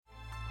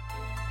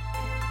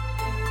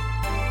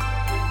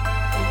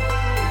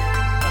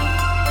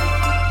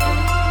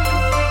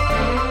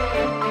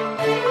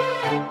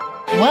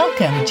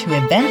Welcome to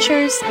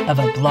Adventures of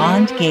a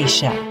Blonde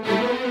Geisha.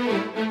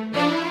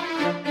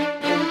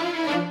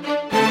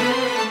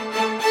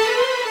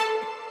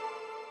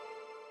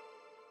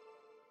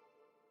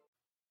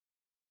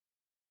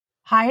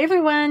 Hi,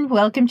 everyone.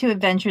 Welcome to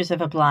Adventures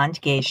of a Blonde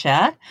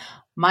Geisha.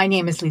 My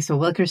name is Lisa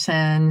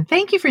Wilkerson.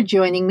 Thank you for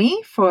joining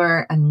me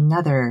for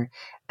another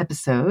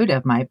episode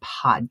of my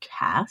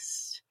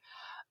podcast.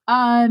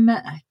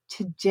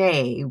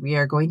 Today we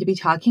are going to be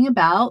talking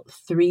about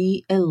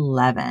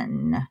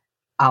 3/11.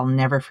 I'll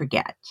never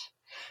forget.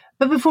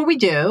 But before we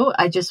do,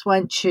 I just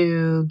want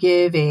to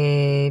give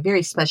a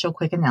very special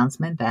quick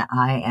announcement that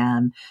I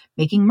am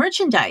making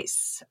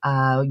merchandise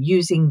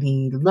using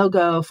the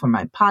logo for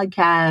my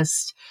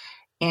podcast.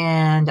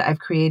 And I've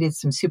created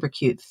some super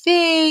cute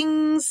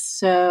things.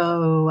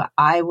 So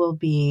I will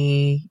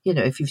be,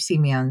 if you've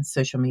seen me on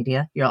social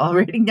media, you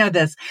already know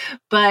this,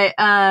 but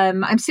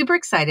I'm super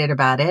excited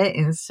about it.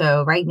 And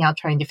so right now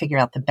trying to figure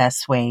out the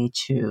best way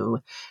to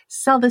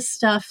sell this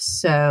stuff.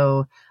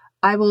 So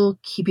I will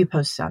keep you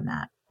posted on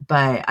that.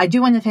 But I do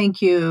want to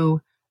thank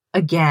you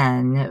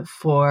again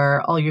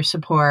for all your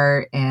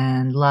support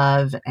and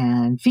love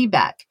and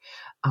feedback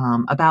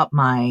about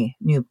my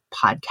new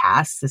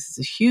podcast. This is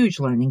a huge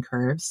learning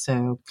curve.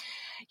 So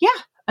yeah,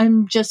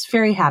 I'm just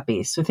very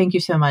happy. So thank you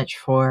so much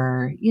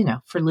for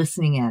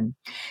listening in.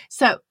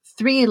 So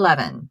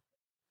 3/11,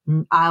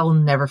 I'll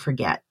never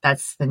forget.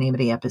 That's the name of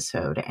the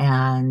episode.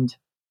 And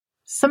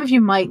some of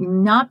you might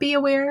not be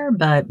aware,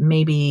 but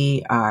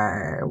maybe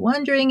are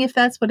wondering if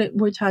that's what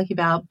we're talking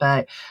about.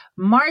 But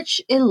March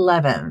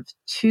 11th,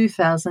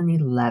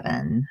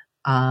 2011.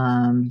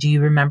 Do you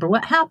remember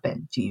what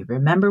happened? Do you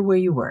remember where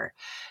you were?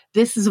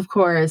 This is, of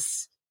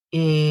course,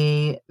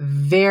 a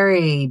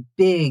very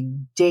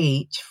big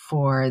date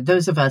for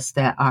those of us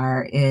that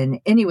are in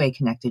any way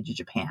connected to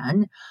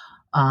Japan,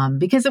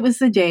 because it was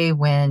the day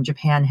when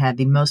Japan had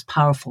the most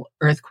powerful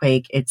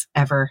earthquake it's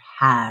ever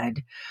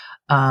had.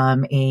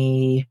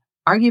 Arguably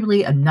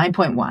a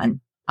 9.1.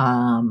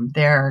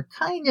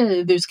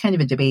 There's kind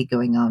of a debate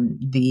going on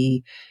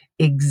the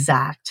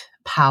exact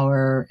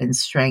power and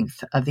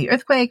strength of the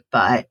earthquake,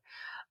 but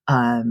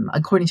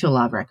according to a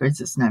lot of records,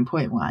 it's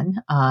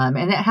 9.1. And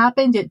it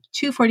happened at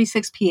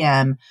 2:46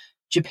 p.m.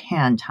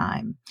 Japan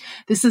time.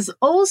 This is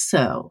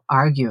also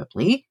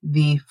arguably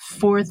the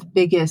fourth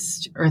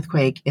biggest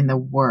earthquake in the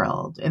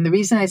world. And the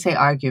reason I say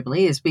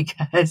arguably is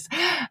because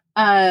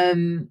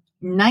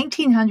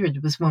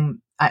 1900 was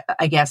when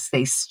I guess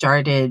they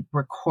started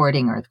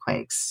recording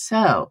earthquakes.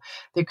 So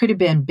there could have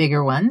been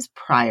bigger ones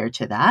prior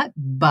to that.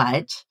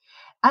 But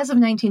as of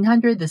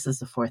 1900, this is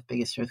the fourth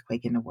biggest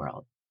earthquake in the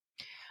world.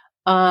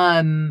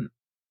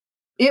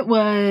 It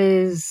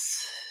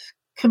was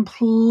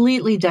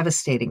completely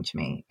devastating to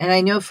me. And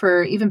I know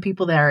for even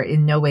people that are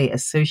in no way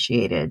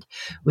associated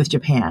with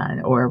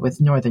Japan or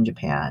with Northern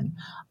Japan,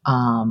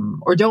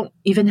 or don't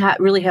even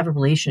really have a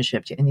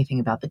relationship to anything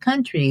about the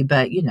country,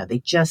 but, they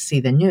just see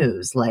the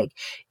news. Like,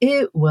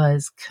 it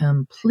was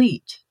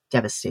complete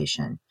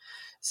devastation.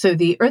 So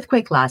the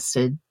earthquake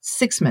lasted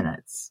 6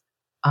 minutes.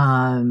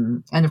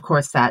 And of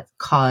course that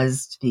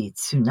caused the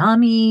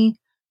tsunami.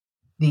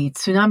 The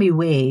tsunami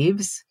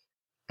waves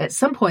at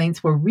some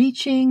points were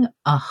reaching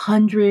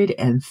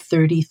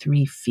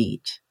 133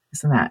 feet.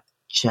 Isn't that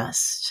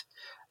just,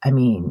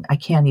 I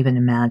can't even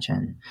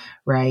imagine,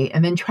 right?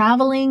 And then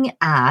traveling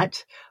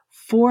at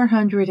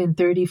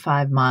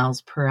 435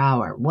 miles per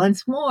hour.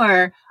 Once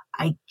more,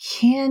 I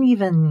can't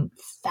even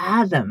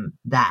fathom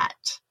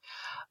that.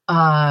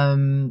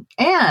 And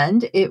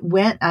it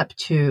went up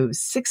to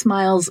 6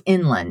 miles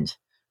inland,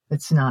 the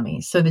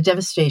tsunami. So the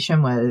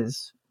devastation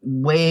was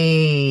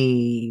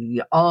way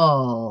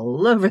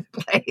all over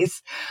the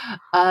place.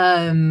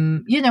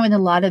 And a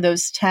lot of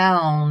those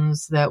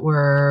towns that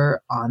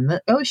were on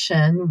the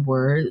ocean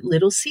were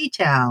little sea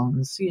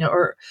towns,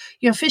 or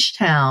fish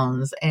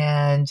towns.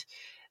 And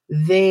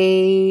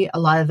a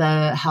lot of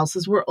the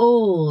houses were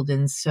old.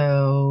 And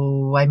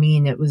so,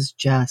 it was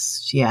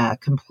just,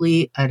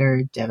 complete,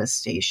 utter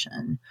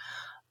devastation.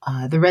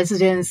 The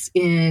residents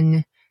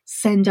in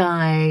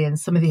Sendai and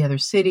some of the other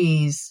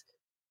cities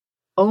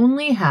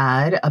only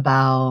had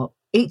about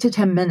 8 to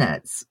 10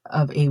 minutes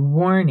of a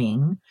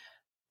warning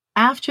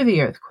after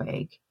the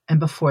earthquake and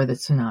before the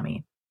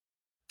tsunami.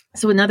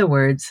 So in other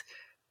words,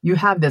 you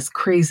have this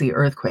crazy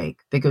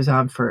earthquake that goes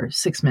on for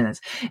 6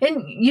 minutes.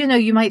 And,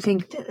 you might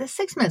think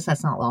 6 minutes,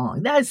 that's not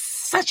long. That is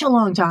such a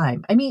long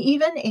time.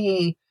 Even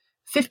a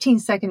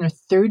 15-second or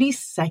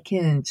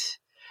 30-second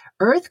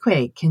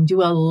earthquake can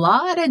do a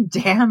lot of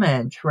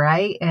damage,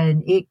 right?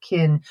 And it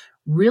can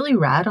really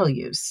rattle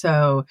you.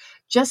 So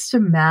just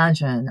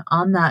imagine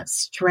on that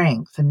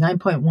strength, the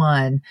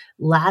 9.1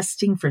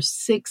 lasting for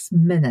 6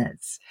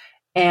 minutes.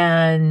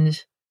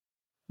 And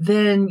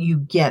then you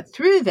get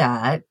through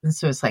that. And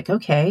so it's like,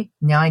 okay,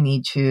 now I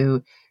need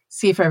to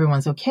see if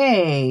everyone's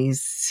okay,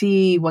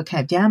 see what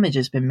kind of damage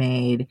has been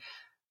made.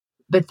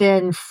 But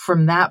then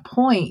from that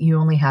point, you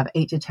only have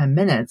 8 to 10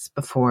 minutes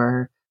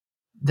before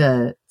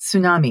the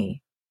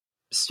tsunami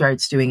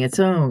starts doing its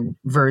own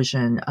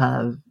version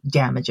of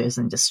damages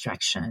and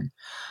destruction.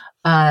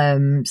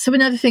 So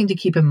another thing to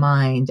keep in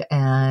mind,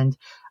 and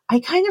I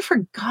kind of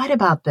forgot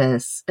about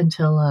this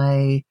until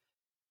I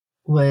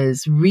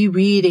was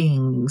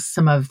rereading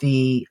some of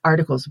the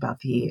articles about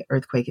the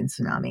earthquake and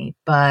tsunami,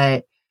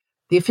 but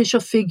the official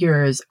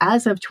figures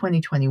as of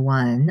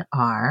 2021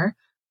 are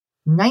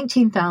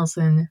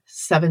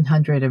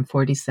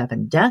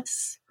 19,747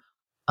 deaths,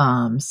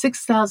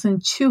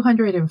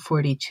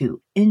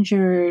 6,242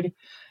 injured,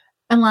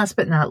 and last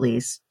but not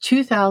least,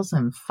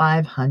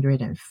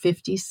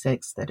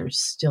 2,556 that are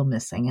still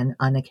missing and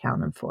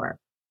unaccounted for.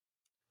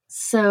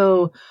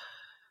 So,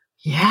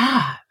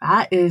 yeah,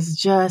 that is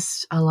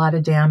just a lot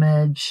of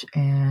damage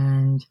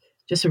and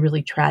just a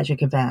really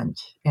tragic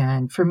event.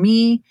 And for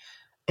me,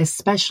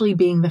 especially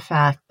being the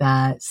fact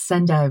that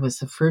Sendai was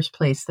the first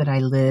place that I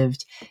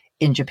lived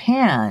in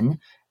Japan,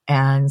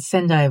 and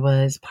Sendai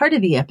was part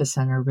of the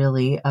epicenter,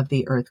 really, of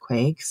the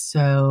earthquake.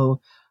 So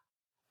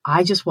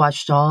I just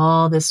watched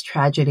all this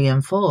tragedy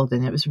unfold,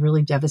 and it was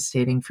really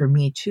devastating for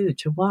me, too,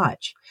 to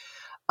watch.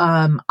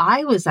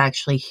 I was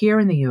actually here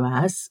in the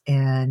US,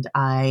 and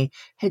I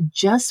had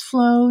just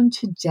flown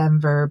to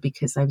Denver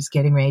because I was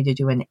getting ready to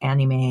do an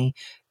anime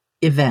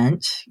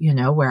event,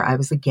 where I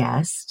was a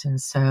guest.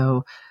 And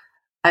so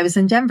I was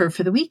in Denver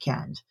for the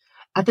weekend.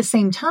 At the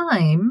same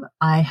time,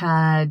 I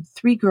had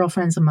 3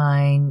 girlfriends of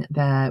mine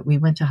that we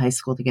went to high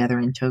school together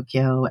in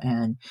Tokyo,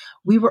 and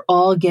we were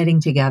all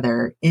getting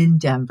together in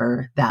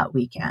Denver that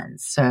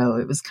weekend. So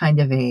it was kind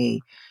of a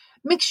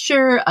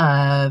mixture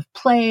of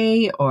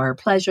play or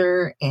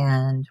pleasure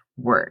and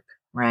work,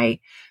 right?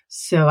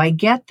 So I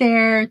get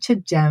there to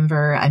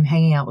Denver. I'm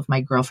hanging out with my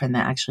girlfriend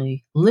that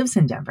actually lives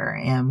in Denver,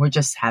 and we're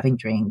just having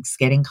drinks,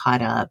 getting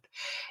caught up.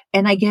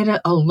 And I get an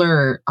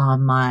alert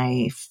on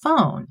my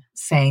phone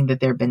saying that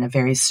there had been a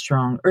very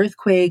strong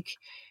earthquake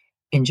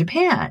in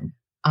Japan.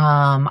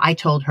 I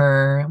told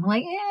her, I'm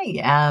like,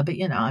 yeah, but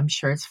I'm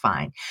sure it's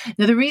fine.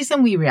 Now, the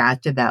reason we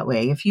reacted that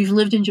way, if you've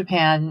lived in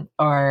Japan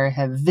or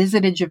have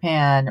visited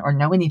Japan or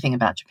know anything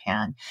about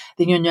Japan,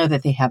 then you'll know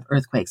that they have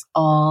earthquakes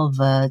all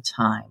the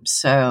time.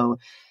 So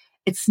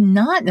it's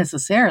not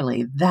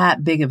necessarily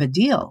that big of a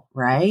deal,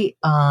 right?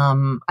 I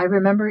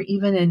remember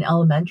even in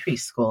elementary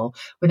school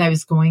when I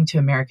was going to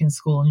American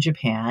school in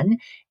Japan,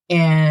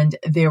 and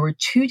there were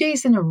 2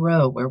 days in a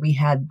row where we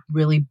had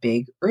really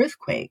big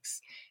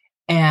earthquakes.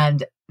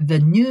 And the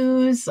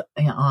news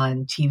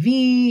on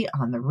TV,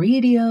 on the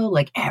radio,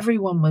 like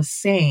everyone was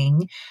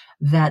saying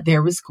that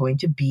there was going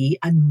to be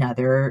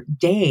another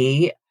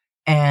day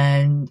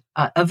and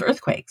of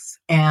earthquakes,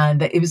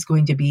 and that it was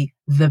going to be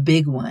the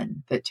big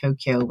one that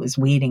Tokyo was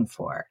waiting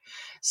for.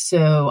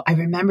 So I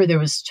remember there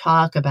was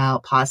talk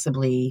about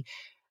possibly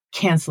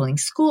canceling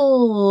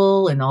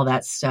school and all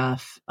that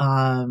stuff.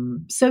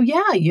 So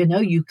yeah,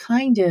 you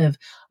kind of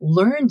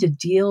learn to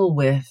deal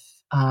with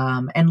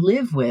and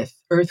live with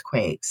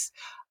earthquakes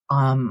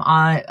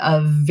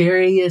of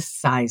various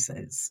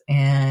sizes.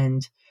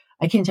 And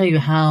I can't tell you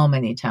how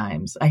many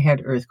times I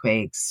had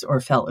earthquakes or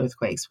felt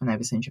earthquakes when I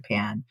was in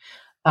Japan.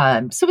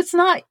 So it's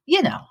not,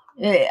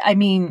 I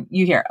mean,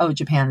 you hear, oh,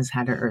 Japan's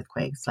had an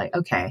earthquake. It's like,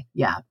 okay,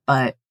 yeah,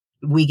 but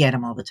we get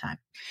them all the time.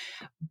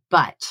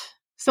 But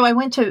so I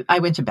went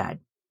to bed,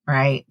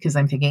 right? Because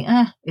I'm thinking,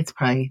 it's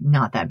probably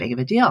not that big of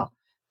a deal.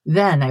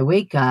 Then I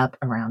wake up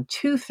around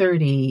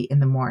 2:30 in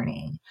the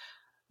morning,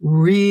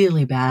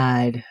 really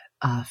bad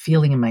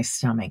feeling in my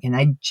stomach. And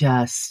I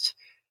just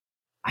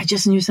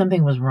knew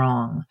something was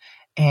wrong.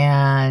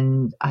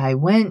 And I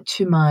went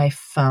to my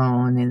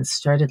phone and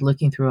started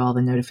looking through all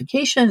the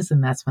notifications.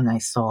 And that's when I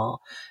saw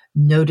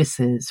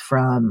notices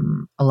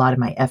from a lot of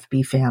my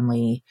FB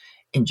family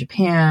in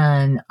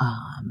Japan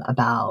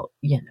about,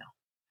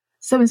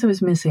 so-and-so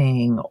is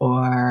missing,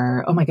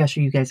 or, oh my gosh,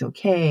 are you guys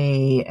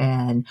okay?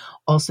 And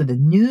also the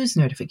news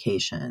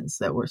notifications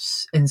that were,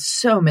 and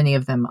so many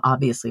of them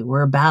obviously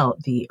were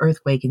about the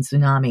earthquake and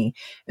tsunami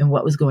and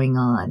what was going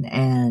on.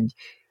 And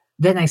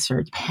then I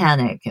started to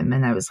panic, and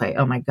then I was like,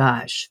 oh my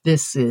gosh,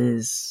 this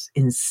is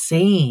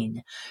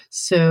insane.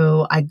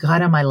 So I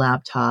got on my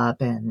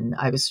laptop and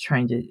I was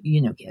trying to,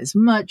 get as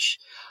much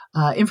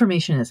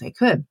information as I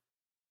could.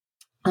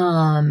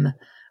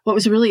 What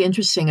was really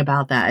interesting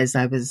about that is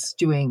I was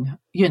doing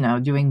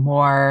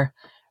more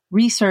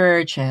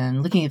research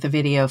and looking at the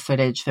video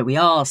footage that we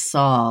all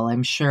saw,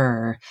 I'm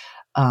sure,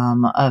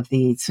 of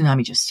the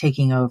tsunami just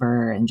taking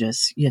over and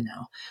just,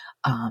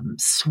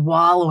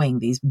 swallowing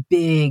these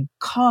big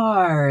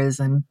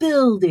cars and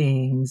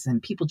buildings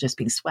and people just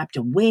being swept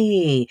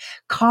away,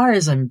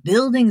 cars and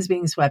buildings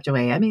being swept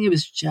away. I mean, it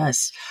was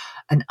just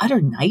an utter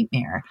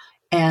nightmare.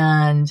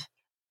 And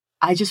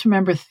I just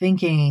remember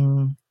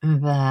thinking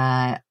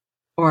that,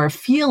 or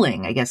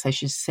feeling, I guess I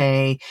should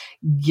say,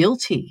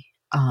 guilty,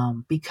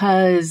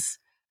 because,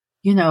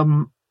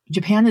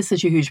 Japan is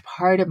such a huge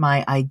part of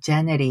my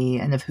identity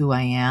and of who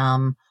I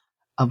am,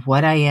 of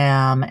what I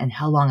am, and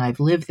how long I've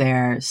lived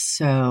there.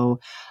 So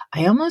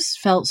I almost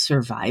felt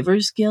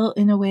survivor's guilt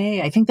in a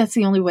way. I think that's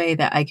the only way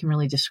that I can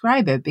really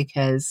describe it,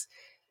 because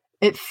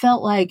it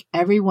felt like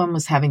everyone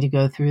was having to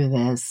go through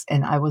this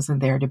and I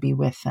wasn't there to be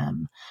with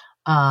them.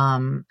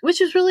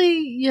 Which is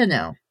really,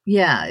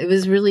 yeah, it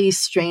was really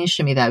strange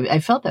to me that I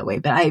felt that way,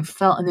 but I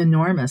felt an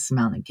enormous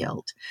amount of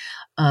guilt.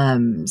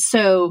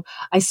 So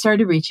I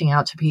started reaching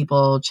out to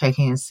people,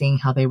 checking and seeing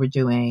how they were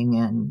doing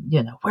and,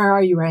 where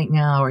are you right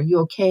now? Are you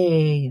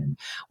okay? And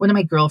one of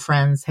my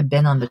girlfriends had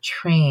been on the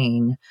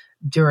train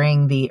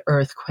during the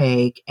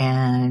earthquake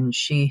and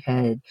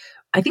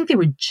I think they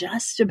were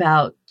just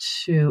about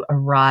to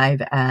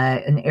arrive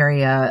at an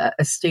area,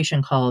 a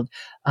station called,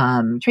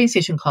 train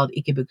station called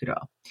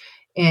Ikebukuro.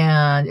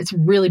 And it's a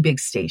really big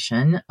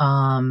station.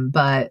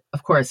 But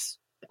of course,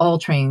 all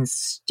trains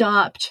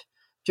stopped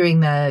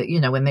during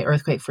when the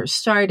earthquake first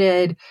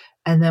started.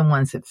 And then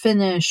once it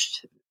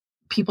finished,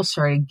 people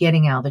started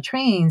getting out of the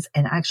trains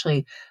and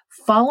actually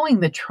following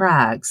the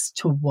tracks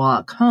to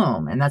walk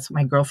home. And that's what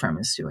my girlfriend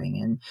was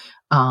doing. And,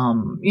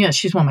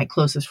 she's one of my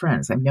closest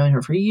friends. I've known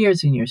her for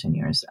years and years and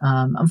years.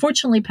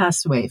 Unfortunately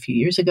passed away a few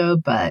years ago,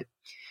 but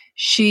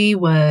she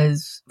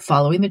was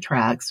following the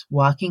tracks,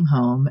 walking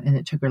home, and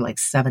it took her like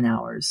 7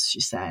 hours,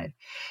 she said.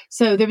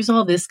 So there was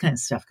all this kind of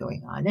stuff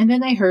going on. And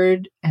then I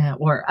heard,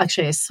 I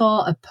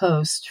saw a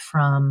post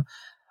from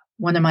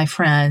one of my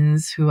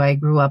friends who I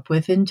grew up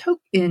with in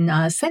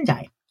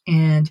Sendai.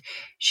 And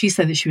she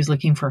said that she was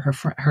looking for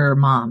her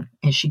mom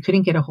and she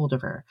couldn't get a hold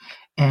of her.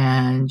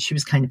 And she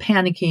was kind of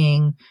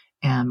panicking.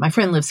 And my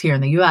friend lives here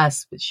in the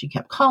US, but she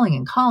kept calling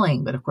and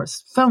calling. But of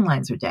course, phone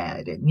lines are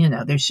dead. And,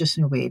 there's just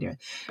no way to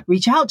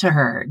reach out to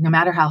her, no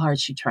matter how hard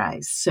she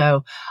tries.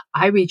 So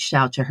I reached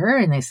out to her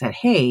and I said,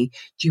 hey,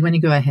 do you want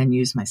to go ahead and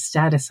use my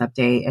status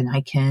update? And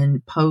I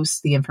can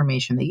post the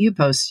information that you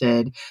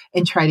posted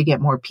and try to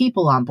get more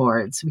people on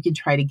board. So we can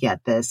try to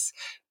get this,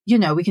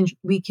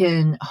 we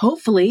can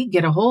hopefully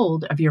get a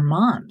hold of your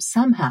mom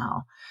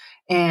somehow.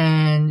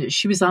 And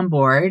she was on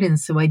board. And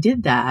so I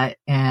did that.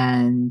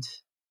 And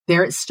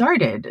there it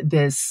started,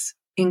 this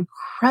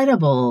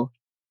incredible,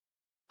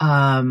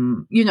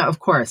 of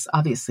course,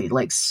 obviously,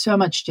 like so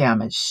much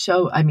damage.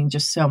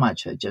 Just so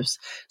much, just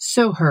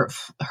so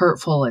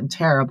hurtful and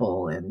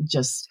terrible and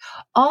just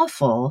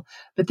awful.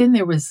 But then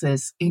there was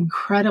this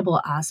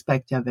incredible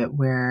aspect of it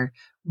where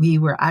we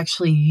were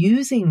actually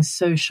using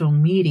social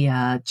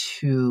media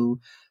to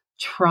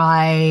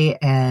try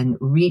and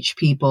reach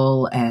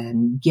people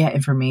and get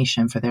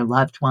information for their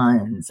loved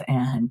ones.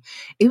 And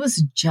it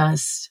was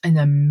just an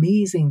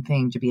amazing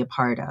thing to be a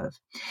part of.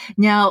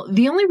 Now,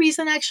 the only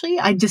reason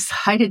actually I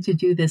decided to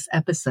do this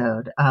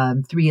episode,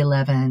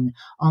 311,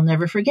 I'll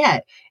never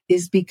forget,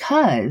 is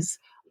because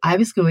I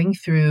was going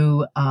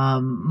through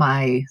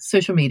my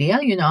social media,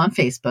 on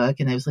Facebook,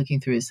 and I was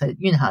looking through,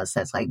 how it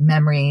says like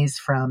memories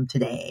from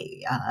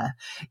today,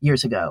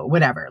 years ago,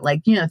 whatever,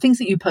 like, things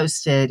that you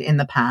posted in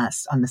the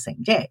past on the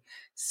same day.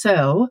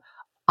 So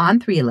on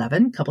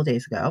 311, a couple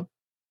days ago,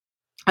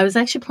 I was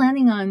actually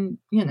planning on,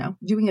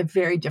 doing a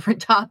very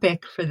different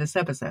topic for this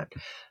episode,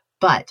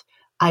 but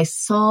I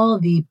saw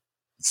the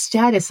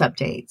status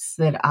updates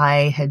that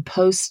I had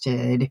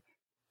posted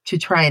to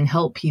try and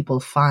help people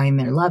find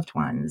their loved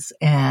ones.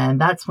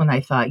 And that's when I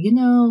thought,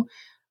 one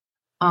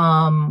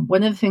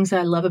of the things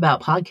that I love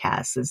about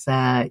podcasts is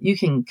that you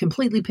can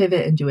completely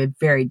pivot and do a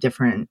very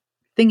different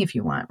thing if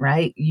you want,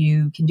 right?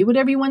 You can do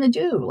whatever you want to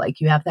do. Like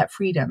you have that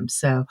freedom.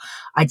 So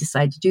I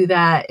decided to do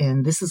that.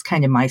 And this is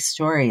kind of my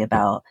story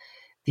about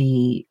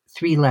the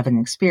 311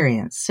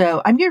 experience.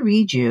 So I'm going to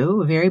read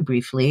you very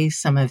briefly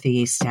some of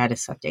the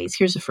status updates.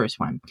 Here's the first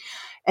one.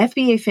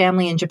 FBA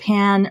family in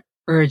Japan,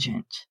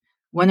 urgent.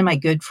 One of my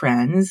good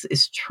friends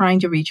is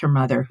trying to reach her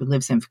mother who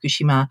lives in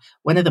Fukushima,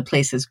 one of the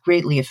places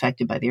greatly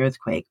affected by the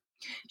earthquake.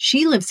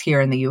 She lives here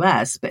in the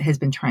US, but has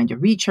been trying to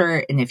reach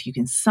her. And if you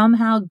can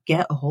somehow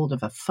get a hold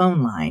of a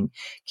phone line,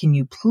 can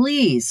you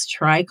please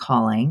try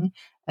calling?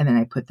 And then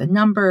I put the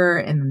number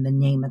and then the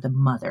name of the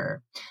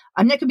mother.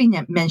 I'm not going to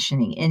be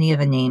mentioning any of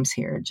the names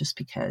here just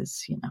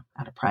because,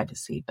 out of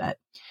privacy, but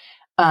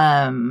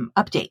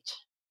update.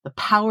 The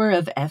power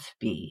of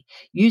FB.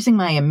 Using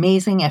my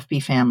amazing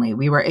FB family,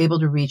 we were able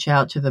to reach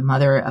out to the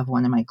mother of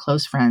one of my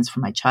close friends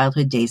from my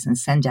childhood days in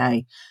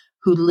Sendai,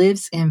 who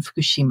lives in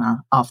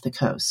Fukushima off the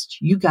coast.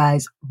 You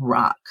guys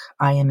rock.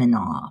 I am in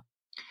awe.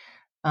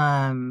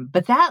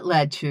 But that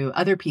led to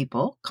other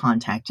people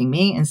contacting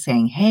me and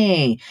saying,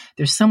 hey,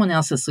 there's someone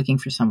else that's looking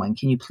for someone.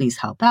 Can you please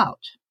help out?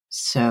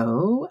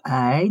 So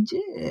I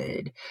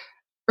did.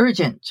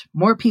 Urgent.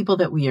 More people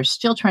that we are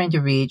still trying to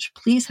reach.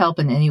 Please help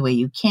in any way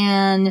you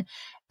can.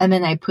 And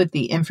then I put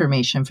the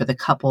information for the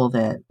couple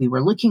that we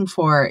were looking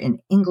for in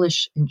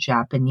English and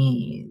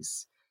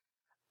Japanese.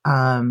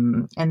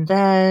 And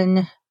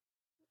then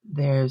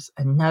there's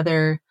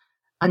another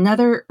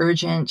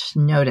urgent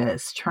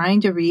notice,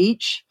 trying to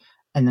reach,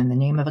 and then the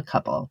name of a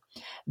couple.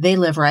 They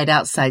live right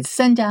outside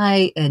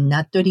Sendai in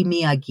Natori,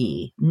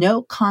 Miyagi.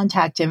 No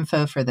contact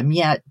info for them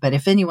yet, but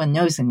if anyone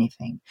knows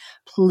anything,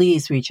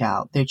 please reach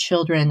out. Their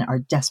children are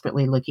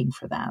desperately looking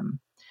for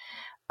them.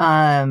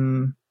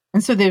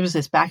 And so there was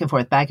this back and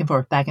forth, back and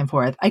forth, back and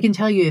forth. I can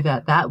tell you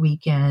that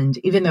weekend,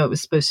 even though it was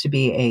supposed to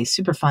be a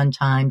super fun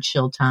time,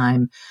 chill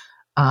time,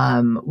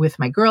 with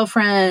my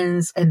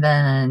girlfriends, and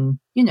then,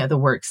 the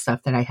work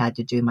stuff that I had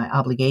to do, my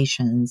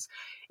obligations.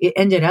 It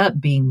ended up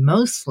being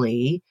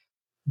mostly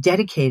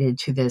dedicated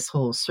to this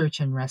whole search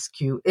and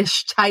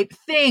rescue-ish type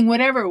thing,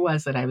 whatever it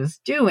was that I was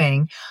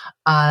doing.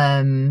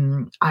 I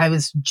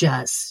was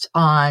just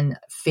on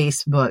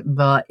Facebook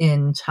the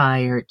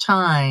entire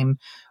time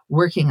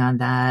working on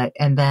that.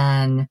 And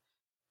then,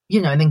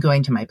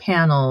 going to my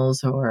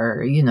panels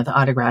or, the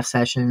autograph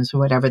sessions or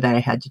whatever that I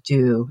had to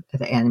do at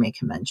the anime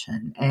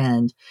convention.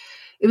 And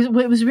it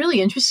was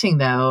really interesting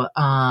though,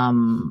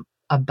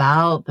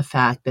 about the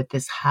fact that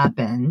this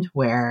happened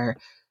where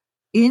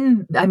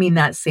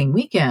that same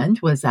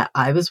weekend was that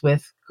I was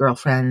with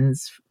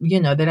girlfriends,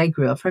 that I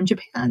grew up from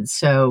Japan.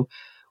 So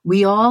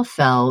we all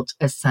felt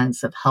a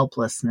sense of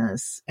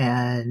helplessness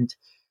and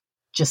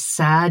just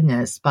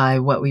sadness by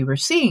what we were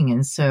seeing.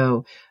 And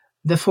so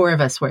the four of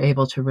us were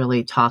able to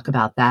really talk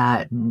about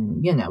that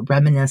and,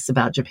 reminisce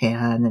about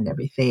Japan and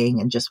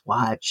everything and just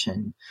watch.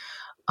 And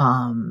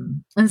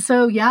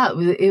so, yeah,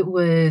 it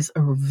was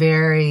a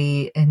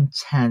very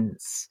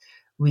intense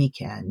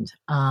weekend.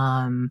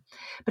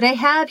 But I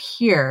have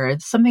here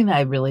something that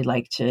I really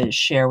like to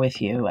share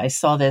with you. I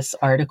saw this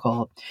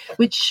article,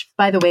 which,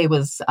 by the way,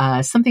 was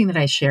something that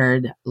I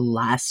shared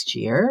last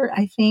year,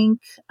 I think.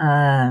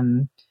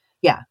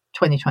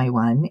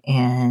 2021.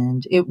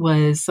 And it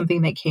was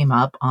something that came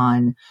up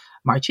on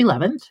March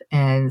 11th.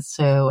 And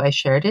so I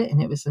shared it, and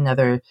it was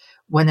another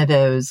one of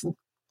those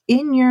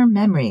in your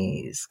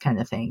memories kind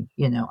of thing,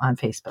 on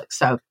Facebook.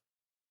 So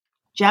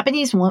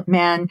Japanese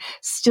man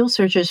still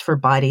searches for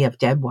body of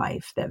dead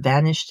wife that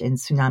vanished in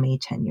tsunami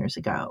 10 years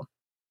ago.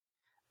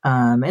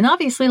 And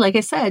obviously, like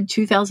I said,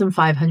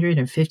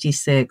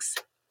 2,556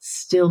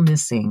 still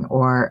missing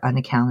or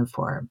unaccounted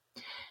for.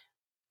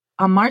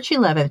 On March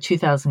 11th,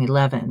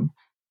 2011,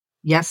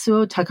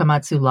 Yasuo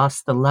Takamatsu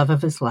lost the love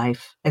of his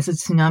life as a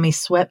tsunami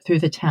swept through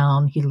the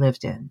town he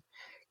lived in,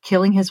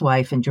 killing his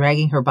wife and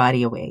dragging her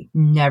body away,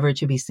 never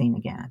to be seen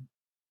again.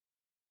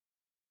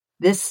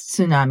 This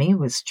tsunami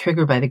was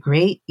triggered by the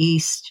Great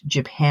East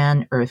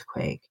Japan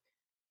Earthquake,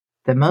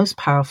 the most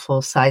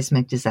powerful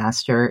seismic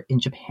disaster in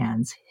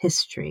Japan's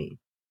history.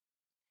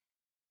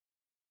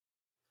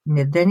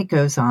 And then it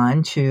goes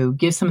on to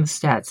give some of the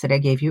stats that I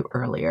gave you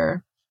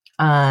earlier.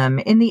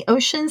 In the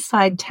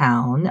oceanside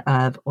town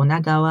of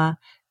Onagawa,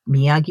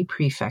 Miyagi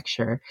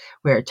Prefecture,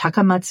 where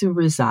Takamatsu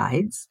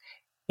resides,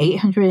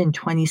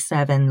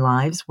 827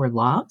 lives were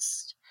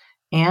lost,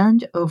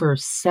 and over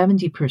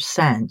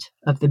 70%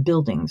 of the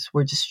buildings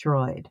were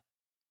destroyed.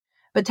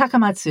 But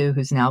Takamatsu,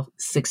 who's now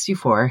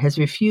 64, has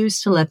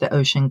refused to let the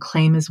ocean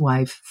claim his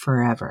wife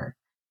forever.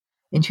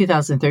 In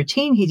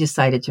 2013, he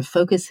decided to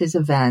focus his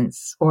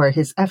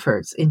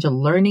efforts into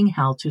learning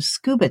how to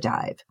scuba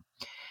dive.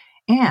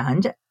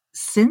 And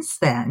since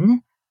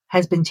then,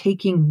 has been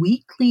taking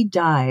weekly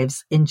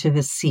dives into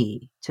the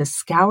sea to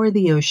scour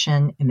the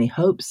ocean in the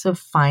hopes of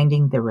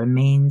finding the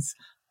remains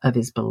of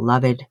his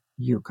beloved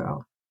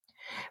Yuko.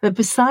 But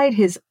beside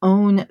his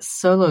own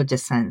solo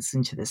descents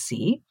into the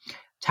sea,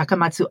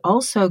 Takamatsu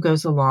also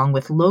goes along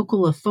with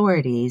local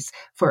authorities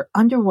for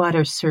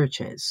underwater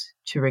searches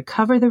to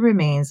recover the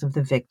remains of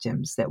the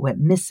victims that went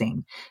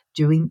missing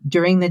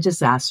during the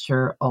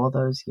disaster all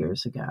those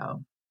years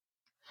ago.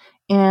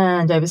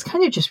 And I was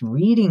kind of just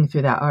reading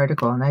through that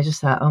article, and I just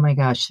thought, oh my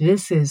gosh,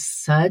 this is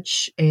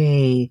such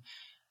a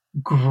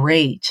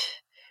great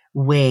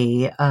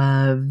way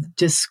of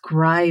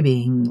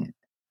describing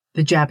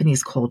the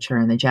Japanese culture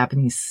and the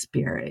Japanese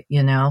spirit,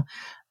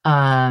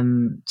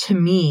 to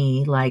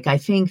me, like, I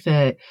think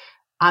that,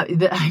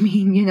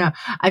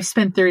 I've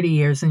spent 30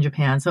 years in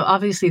Japan. So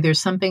obviously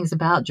there's some things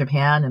about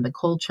Japan and the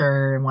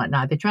culture and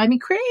whatnot that drive me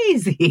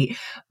crazy,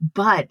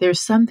 but there's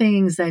some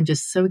things I'm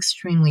just so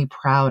extremely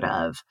proud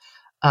of.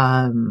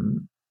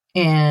 And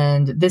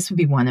this would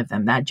be one of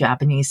them, that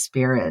Japanese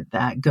spirit,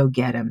 that go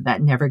get 'em,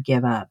 that never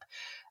give up.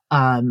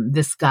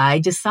 This guy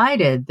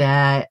decided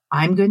that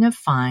I'm going to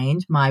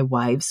find my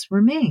wife's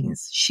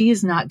remains. She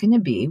is not going to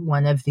be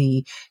one of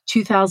the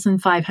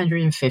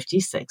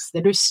 2,556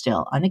 that are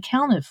still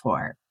unaccounted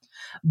for.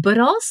 But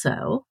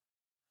also,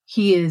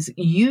 he is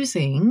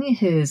using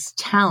his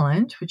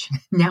talent, which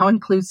now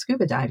includes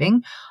scuba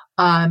diving,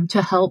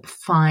 to help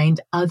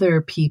find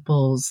other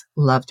people's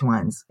loved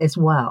ones as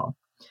well.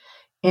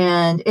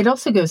 And it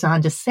also goes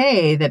on to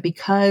say that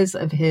because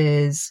of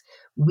his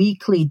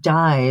weekly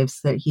dives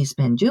that he's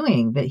been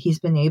doing, that he's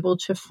been able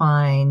to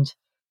find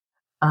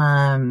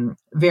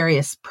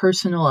various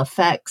personal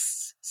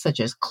effects,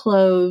 such as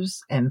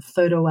clothes and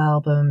photo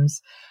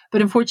albums.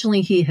 But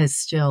unfortunately, he has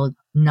still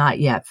not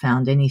yet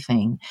found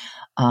anything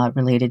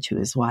related to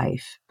his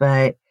wife.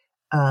 But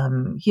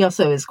he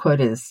also is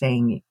quoted as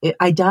saying,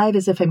 "I dive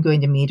as if I'm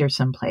going to meet her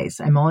someplace.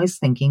 I'm always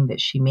thinking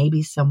that she may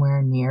be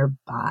somewhere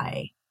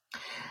nearby."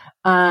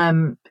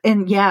 And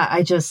yeah,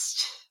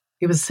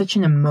 it was such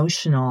an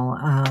emotional,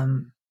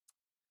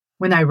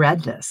 when I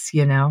read this,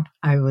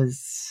 I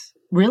was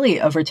really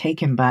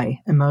overtaken by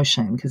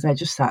emotion because I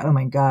just thought, oh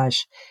my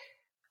gosh,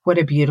 what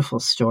a beautiful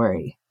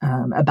story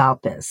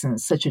about this. And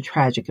it's such a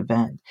tragic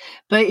event.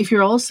 But if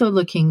you're also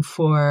looking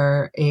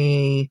for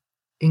an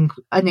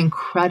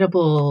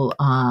incredible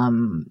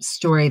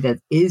story that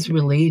is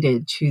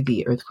related to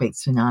the earthquake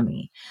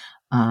tsunami,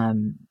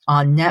 on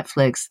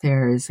Netflix,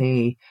 there is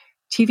a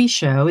TV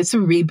show. It's a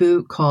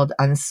reboot called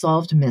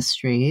Unsolved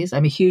Mysteries.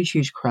 I'm a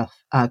huge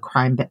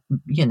crime,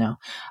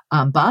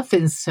 buff.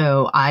 And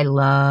so I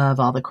love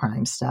all the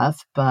crime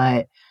stuff,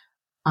 but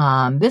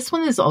this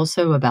one is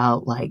also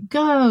about like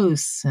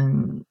ghosts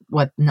and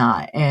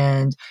whatnot.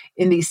 And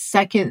in the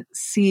second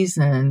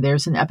season,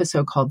 there's an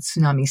episode called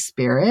Tsunami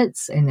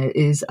Spirits, and it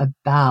is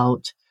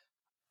about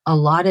a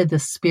lot of the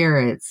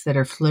spirits that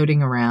are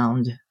floating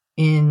around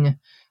in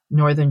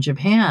northern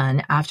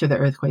Japan after the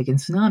earthquake and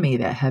tsunami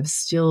that have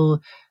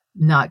still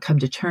not come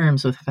to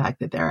terms with the fact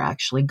that they're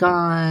actually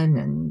gone.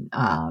 And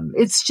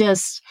it's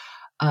just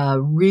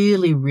a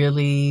really,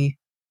 really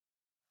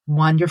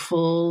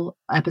wonderful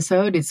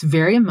episode. It's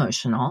very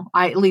emotional.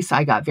 At least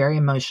I got very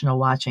emotional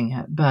watching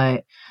it,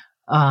 but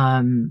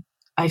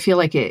I feel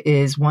like it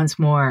is once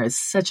more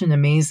such an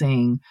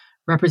amazing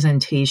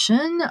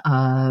representation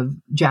of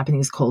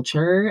Japanese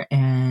culture.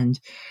 And,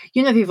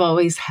 they've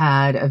always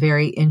had a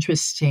very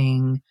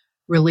interesting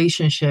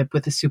relationship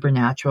with the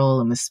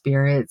supernatural and with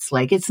spirits.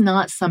 Like, it's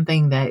not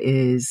something that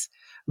is,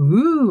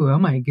 ooh, oh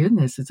my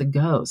goodness, it's a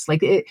ghost.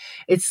 Like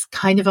it's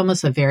kind of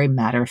almost a very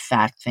matter of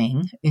fact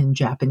thing in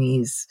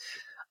Japanese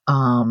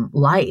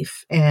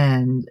life.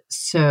 And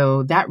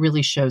so that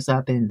really shows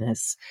up in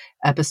this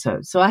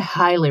episode. So I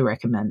highly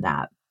recommend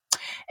that.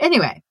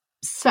 Anyway,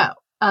 so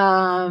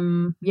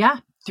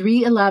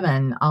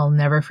 3/11, I'll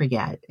never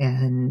forget.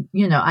 And,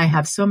 I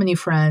have so many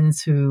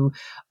friends who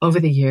over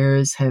the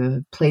years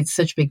have played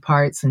such big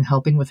parts in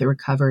helping with the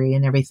recovery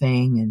and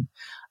everything.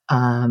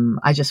 And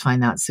I just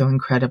find that so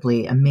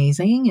incredibly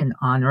amazing and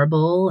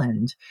honorable.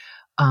 And,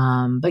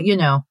 but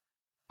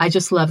I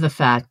just love the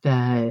fact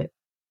that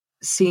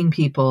seeing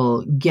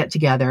people get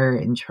together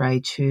and try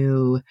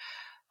to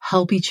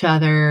help each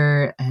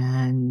other.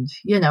 And,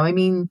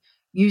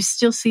 you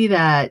still see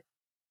that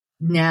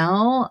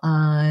now,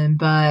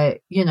 but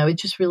it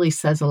just really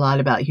says a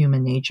lot about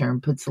human nature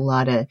and puts a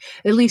lot of,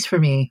 at least for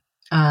me,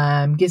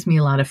 gives me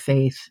a lot of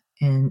faith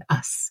in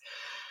us.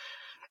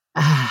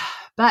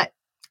 But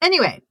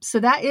anyway, so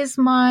that is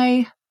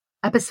my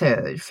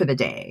episode for the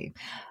day.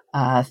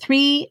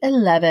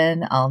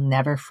 3/11, I'll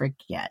never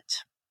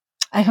forget.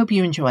 I hope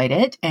you enjoyed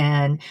it,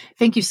 and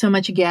thank you so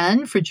much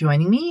again for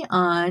joining me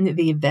on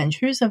the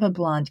Adventures of a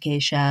Blonde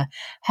Geisha.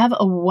 Have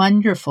a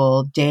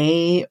wonderful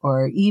day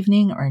or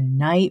evening or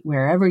night,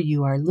 wherever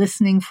you are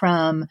listening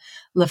from.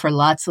 Live for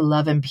lots of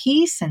love and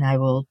peace, and I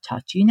will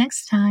talk to you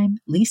next time.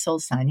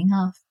 Liesl signing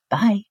off.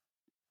 Bye.